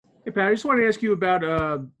Hey, Pat, I just wanted to ask you about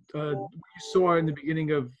what you saw in the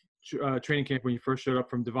beginning of training camp when you first showed up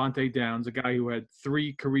from Devontae Downs, a guy who had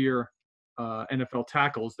three career NFL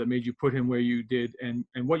tackles that made you put him where you did, and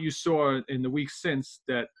what you saw in the weeks since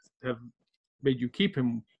that have made you keep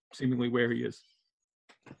him seemingly where he is.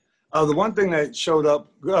 The one thing that showed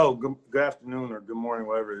up, good afternoon or good morning,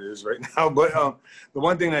 whatever it is right now, but the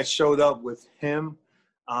one thing that showed up with him,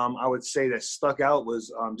 I would say that stuck out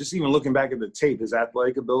was just even looking back at the tape, his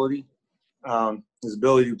athletic ability, his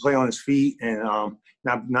ability to play on his feet and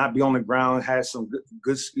not be on the ground, has some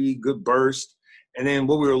good speed, good burst. And then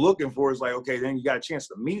what we were looking for is like, okay, then you got a chance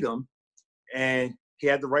to meet him, and he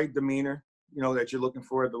had the right demeanor, that you're looking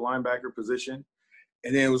for at the linebacker position.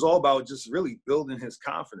 And then it was all about just really building his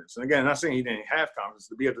confidence. And again, I'm not saying he didn't have confidence.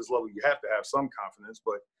 To be at this level, you have to have some confidence.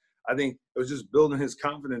 But I think it was just building his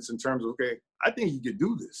confidence in terms of, okay, I think you could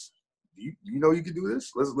do this. You know you could do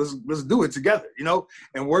this? Let's do it together,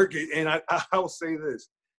 and work it. And I will say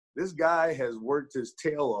this guy has worked his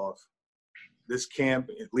tail off this camp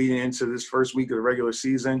leading into this first week of the regular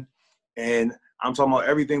season. And I'm talking about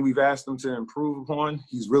everything we've asked him to improve upon.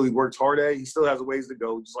 He's really worked hard at it. He still has a ways to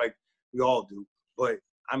go, just like we all do. But,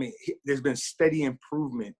 I mean, there's been steady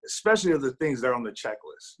improvement, especially of the things that are on the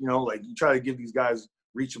checklist. Like you try to give these guys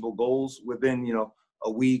reachable goals within,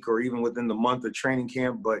 a week or even within the month of training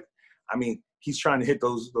camp. But, I mean, he's trying to hit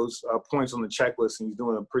those points on the checklist, and he's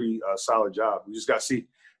doing a pretty solid job. We just got to see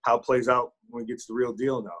how it plays out when it gets the real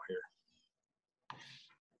deal now here.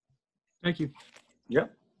 Thank you.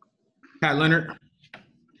 Yep. Pat Leonard.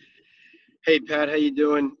 Hey, Pat, how you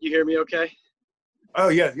doing? You hear me okay? Oh,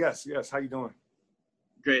 yes. How you doing?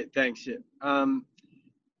 Great, thanks.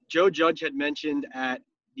 Joe Judge had mentioned at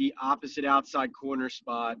the opposite outside corner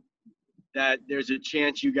spot that there's a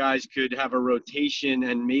chance you guys could have a rotation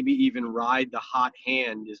and maybe even ride the hot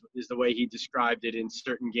hand is the way he described it in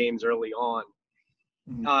certain games early on.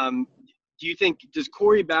 Mm-hmm. Do you think, does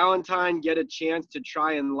Corey Ballantyne get a chance to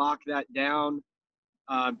try and lock that down?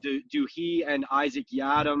 Do he and Isaac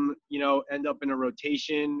Yiadom, end up in a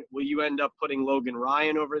rotation? Will you end up putting Logan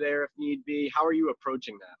Ryan over there if need be? How are you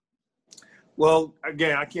approaching that? Well,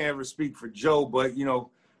 again, I can't ever speak for Joe, but,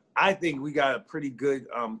 I think we got a pretty good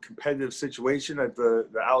competitive situation at the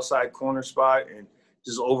outside corner spot and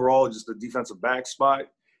just overall just the defensive back spot.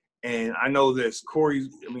 And I know this, Corey,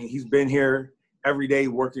 he's been here every day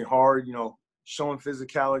working hard, showing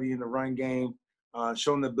physicality in the run game.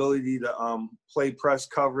 Showing the ability to play press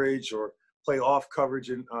coverage or play off coverage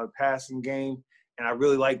in passing game. And I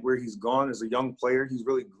really like where he's gone as a young player. He's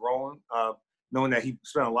really grown, knowing that he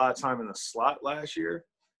spent a lot of time in the slot last year.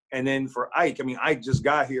 And then for Ike, Ike just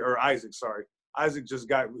got here, or Isaac, sorry. Isaac just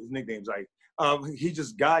got, his nickname's Ike. He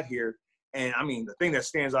just got here. And, the thing that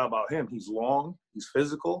stands out about him, he's long, he's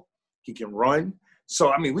physical, he can run.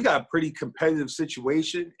 So, we got a pretty competitive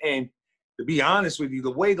situation. And to be honest with you,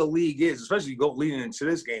 the way the league is, especially leading into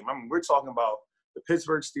this game, we're talking about the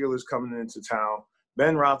Pittsburgh Steelers coming into town,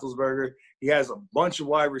 Ben Roethlisberger. He has a bunch of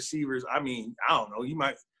wide receivers. I don't know. You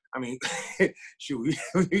might, shoot.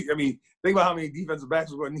 Think about how many defensive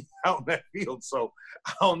backs we're going to need out in that field. So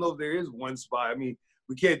I don't know if there is one spot. We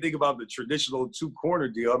can't think about the traditional two-corner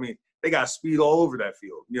deal. They got speed all over that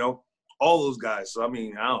field, all those guys. So, I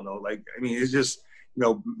don't know. It's just,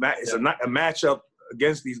 it's a matchup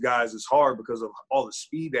against these guys is hard because of all the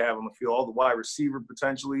speed they have on the field, all the wide receiver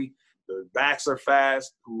potentially. The backs are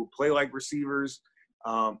fast, who play like receivers.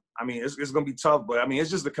 It's going to be tough, but,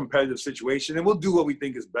 it's just a competitive situation. And we'll do what we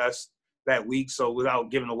think is best that week. So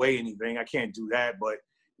without giving away anything, I can't do that. But,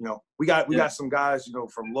 we got some guys,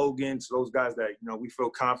 from Logan to those guys that, we feel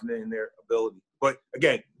confident in their ability. But,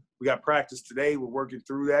 again, we got practice today. We're working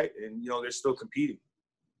through that, and, they're still competing.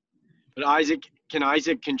 But can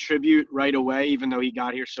Isaac contribute right away, even though he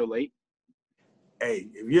got here so late? Hey,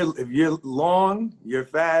 if you're long, you're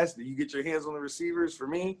fast, and you get your hands on the receivers, for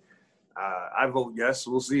me, I vote yes.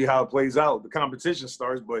 We'll see how it plays out. The competition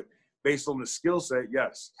starts, but based on the skill set,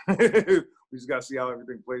 yes. We just got to see how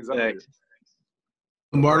everything plays out. Thanks.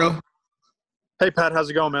 Lombardo. Hey, Pat. How's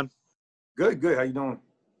it going, man? Good. How you doing?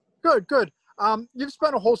 Good. You've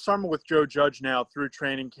spent a whole summer with Joe Judge now through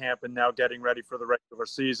training camp and now getting ready for the regular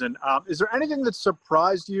season. Is there anything that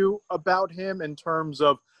surprised you about him in terms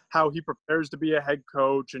of how he prepares to be a head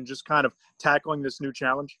coach and just kind of tackling this new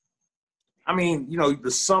challenge?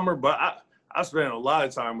 The summer, but I spent a lot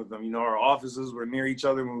of time with him. Our offices were near each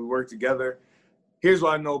other when we worked together. Here's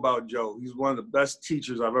what I know about Joe. He's one of the best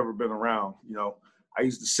teachers I've ever been around. I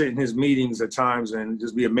used to sit in his meetings at times and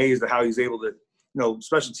just be amazed at how he's able to,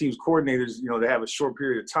 special teams coordinators, they have a short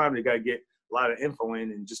period of time. They got to get a lot of info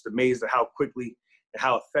in, and just amazed at how quickly and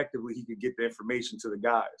how effectively he could get the information to the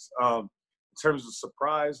guys. In terms of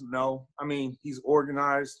surprise, no. I mean, he's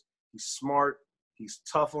organized, he's smart, he's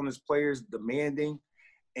tough on his players, demanding,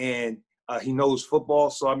 and he knows football.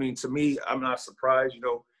 So, I mean, to me, I'm not surprised. You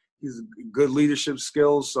know, he's good leadership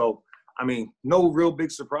skills. So, I mean, no real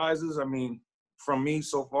big surprises. I mean, from me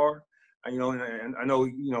so far. You know, and I know,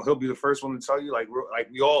 you know, he'll be the first one to tell you, like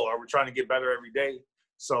we all are. We're trying to get better every day.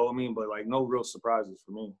 So, I mean, but, like, no real surprises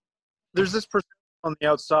for me. There's this perception on the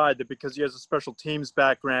outside that because he has a special teams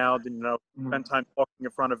background and, you know, spent time talking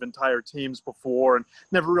in front of entire teams before and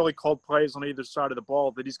never really called plays on either side of the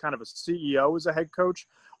ball, that he's kind of a CEO as a head coach.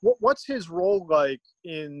 What's his role like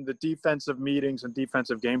in the defensive meetings and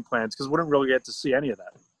defensive game plans? Because we didn't really get to see any of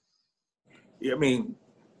that. Yeah, I mean,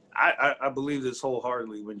 I believe this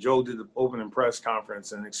wholeheartedly. When Joe did the opening press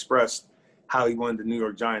conference and expressed how he wanted the New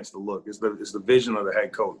York Giants to look, is the vision of the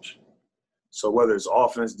head coach. So whether it's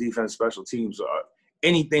offense, defense, special teams,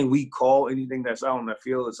 anything we call, anything that's out on that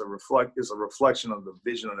field, is a reflection of the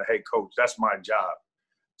vision of the head coach. That's my job.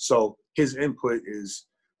 So his input is,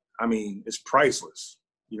 I mean, it's priceless.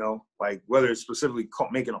 You know, like whether it's specifically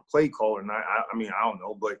making a play call or not, I mean, I don't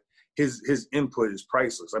know, but his input is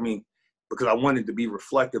priceless. I mean, because I wanted to be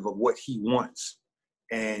reflective of what he wants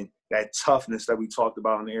and that toughness that we talked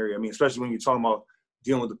about in the area. I mean, especially when you're talking about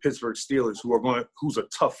dealing with the Pittsburgh Steelers, who's a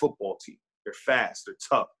tough football team. They're fast, they're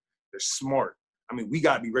tough, they're smart. I mean, we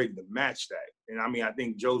got to be ready to match that. And I mean, I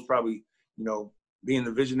think Joe's probably, you know, being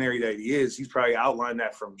the visionary that he is, he's probably outlined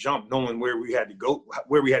that from jump, knowing where we had to go,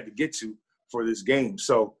 where we had to get to for this game.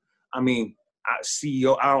 So, I mean,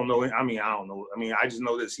 CEO, I don't know. I mean, I just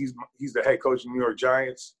know this. He's the head coach of the New York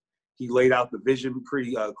Giants. He laid out the vision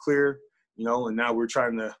pretty clear, you know, and now we're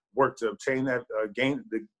trying to work to obtain that game,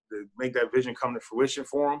 to make that vision come to fruition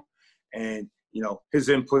for him. And, you know, his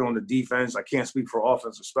input on the defense, I can't speak for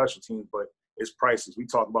offense or special teams, but it's priceless. We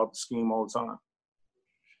talk about the scheme all the time.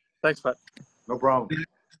 Thanks, Pat. No problem.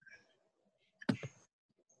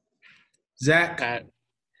 Zach. Pat.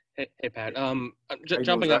 Hey, Pat. doing,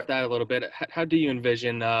 Jumping Zach? off that a little bit, how do you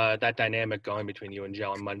envision that dynamic going between you and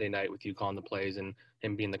Joe on Monday night, with you calling the plays and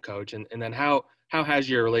him being the coach? And then how has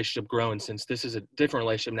your relationship grown, since this is a different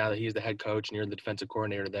relationship now that he's the head coach and you're the defensive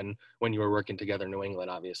coordinator than when you were working together in New England,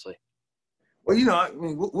 obviously? Well, you know, I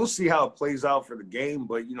mean, we'll see how it plays out for the game,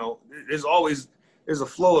 but, you know, there's a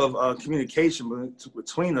flow of communication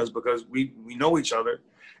between us because we know each other,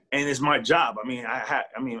 and it's my job. I mean,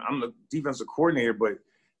 I'm the defensive coordinator, but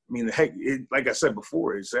I mean, like I said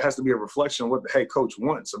before, it has to be a reflection of what the head coach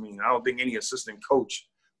wants. I mean, I don't think any assistant coach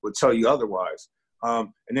would tell you otherwise.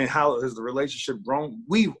 And then how has the relationship grown?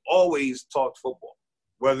 We've always talked football.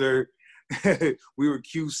 Whether we were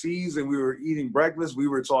QCs and we were eating breakfast, we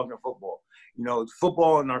were talking football. You know,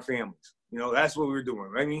 football in our families. You know, that's what we were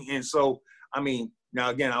doing. I mean, and so, I mean, now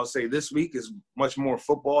again, I would say this week is much more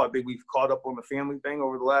football. I think we've caught up on the family thing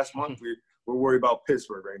over the last month. We're worried about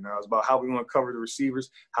Pittsburgh right now. It's about how we're going to cover the receivers,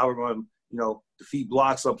 how we're going to, you know, defeat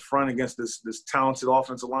blocks up front against this talented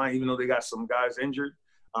offensive line, even though they got some guys injured.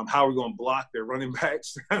 How we're going to block their running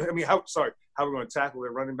backs. How we're going to tackle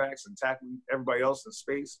their running backs and tackle everybody else in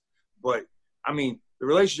space. But, I mean, the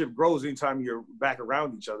relationship grows anytime you're back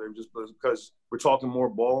around each other, just because we're talking more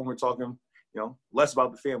ball and we're talking, you know, less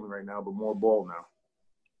about the family right now, but more ball now.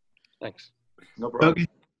 Thanks. No problem. Okay.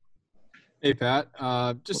 Hey, Pat.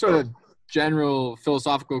 Just sort of general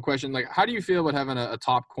philosophical question. Like, how do you feel about having a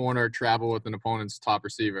top corner travel with an opponent's top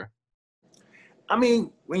receiver? I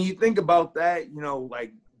mean, when you think about that, you know,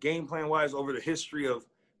 like game plan wise over the history of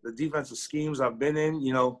the defensive schemes I've been in,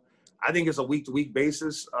 you know, I think it's a week-to-week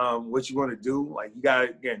basis, what you want to do. Like, you got to,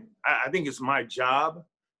 again, I think it's my job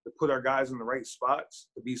to put our guys in the right spots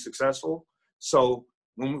to be successful. So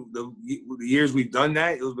when the years we've done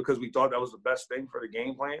that, it was because we thought that was the best thing for the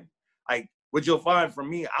game plan. Like, what you'll find from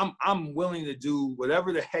me, I'm willing to do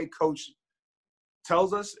whatever the head coach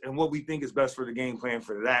tells us and what we think is best for the game plan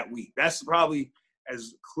for that week. That's probably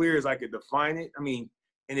as clear as I could define it. I mean,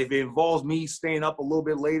 and if it involves me staying up a little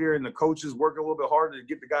bit later and the coaches working a little bit harder to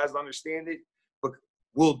get the guys to understand it, but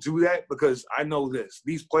we'll do that because I know this.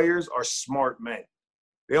 These players are smart men.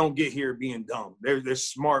 They don't get here being dumb. They're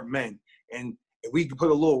smart men. And if we can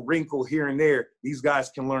put a little wrinkle here and there, these guys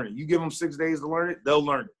can learn it. You give them 6 days to learn it, they'll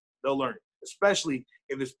learn it. They'll learn it, especially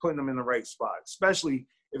if it's putting them in the right spot, especially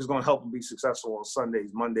if it's going to help them be successful on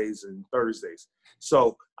Sundays, Mondays, and Thursdays.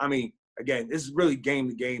 So, I mean, again, this is really game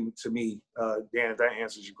to game to me, Dan, if that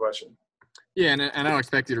answers your question. Yeah, and I don't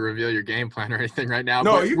expect you to reveal your game plan or anything right now.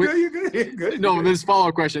 No, but you're good. You're good. No, this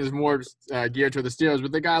follow-up question is more geared to the Steelers.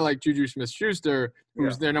 With a guy like Juju Smith-Schuster,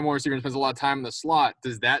 who's their number one receiver and spends a lot of time in the slot,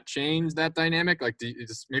 does that change that dynamic? Like,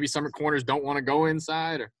 maybe some corners don't want to go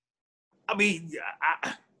inside? Or? I mean,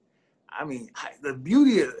 the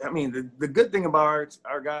beauty of, the good thing about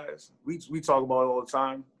our guys, we talk about it all the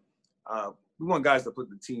time. We want guys to put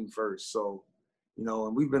the team first. So,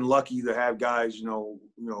 and we've been lucky to have guys,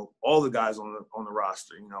 all the guys on the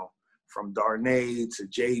roster, from Darnay to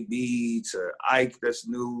JB to Ike, that's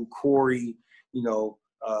new, Corey,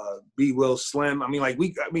 B. Will, Slim.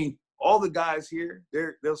 All the guys here,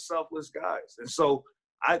 they're selfless guys. And so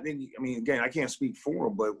I think, again, I can't speak for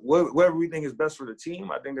them, but whatever we think is best for the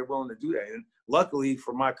team, I think they're willing to do that. And luckily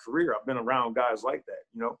for my career, I've been around guys like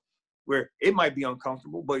that, where it might be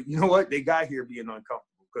uncomfortable, but you know what? They got here being uncomfortable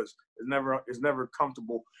because it's never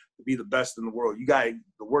comfortable to be the best in the world. You got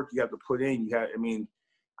the work you have to put in.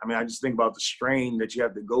 I just think about the strain that you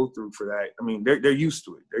have to go through for that. They're used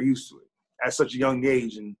to it. They're used to it at such a young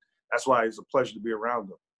age, and that's why it's a pleasure to be around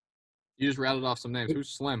them. You just rattled off some names. Who's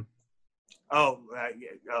Slim?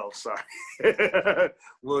 Sorry.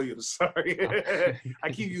 Williams, sorry. I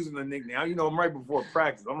keep using the nickname. I'm right before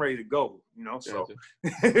practice. I'm ready to go, so.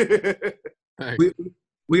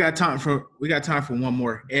 We got time for one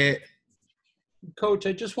more. Ed. Coach,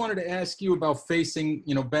 I just wanted to ask you about facing,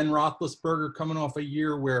 Ben Roethlisberger coming off a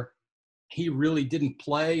year where he really didn't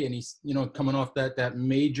play and he's, coming off that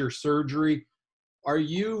major surgery. Are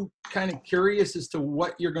you kind of curious as to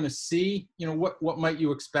what you're going to see? What might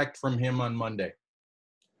you expect from him on Monday?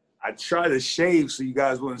 I try to shave so you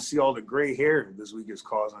guys wouldn't see all the gray hair this week is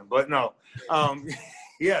causing. But no,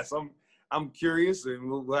 yes, I'm curious, and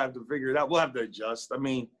we'll have to figure it out. We'll have to adjust.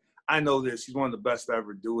 I know this. He's one of the best to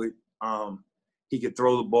ever do it. He could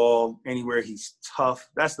throw the ball anywhere. He's tough.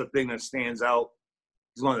 That's the thing that stands out.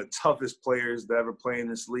 He's one of the toughest players to ever play in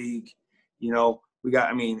this league. We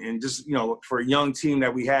got, and just, for a young team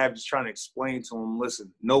that we have, just trying to explain to him,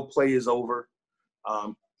 listen, no play is over.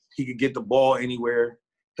 He could get the ball anywhere.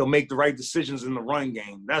 He'll make the right decisions in the run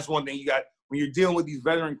game. That's one thing you got when you're dealing with these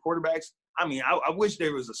veteran quarterbacks. I wish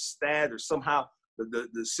there was a stat or somehow the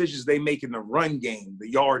decisions they make in the run game,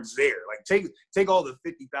 the yards there. Like take all the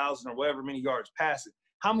 50,000 or whatever many yards passing.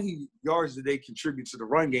 How many yards did they contribute to the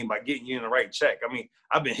run game by getting you in the right check?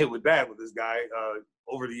 I've been hit with that with this guy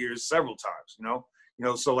over the years several times,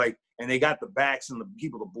 so and they got the backs and the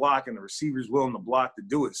people to block and the receivers willing to block to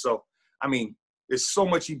do it. So, there's so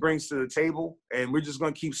much he brings to the table, and we're just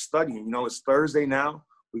going to keep studying. It's Thursday now.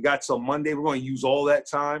 We got till Monday. We're going to use all that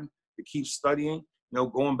time to keep studying,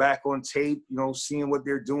 going back on tape, seeing what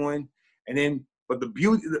they're doing. And then, but the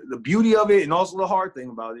beauty of it, and also the hard thing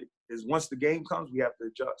about it, is once the game comes, we have to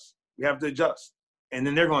adjust. We have to adjust. And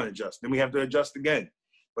then they're going to adjust. Then we have to adjust again.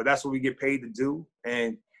 But that's what we get paid to do.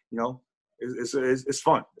 And, it's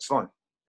fun. It's fun.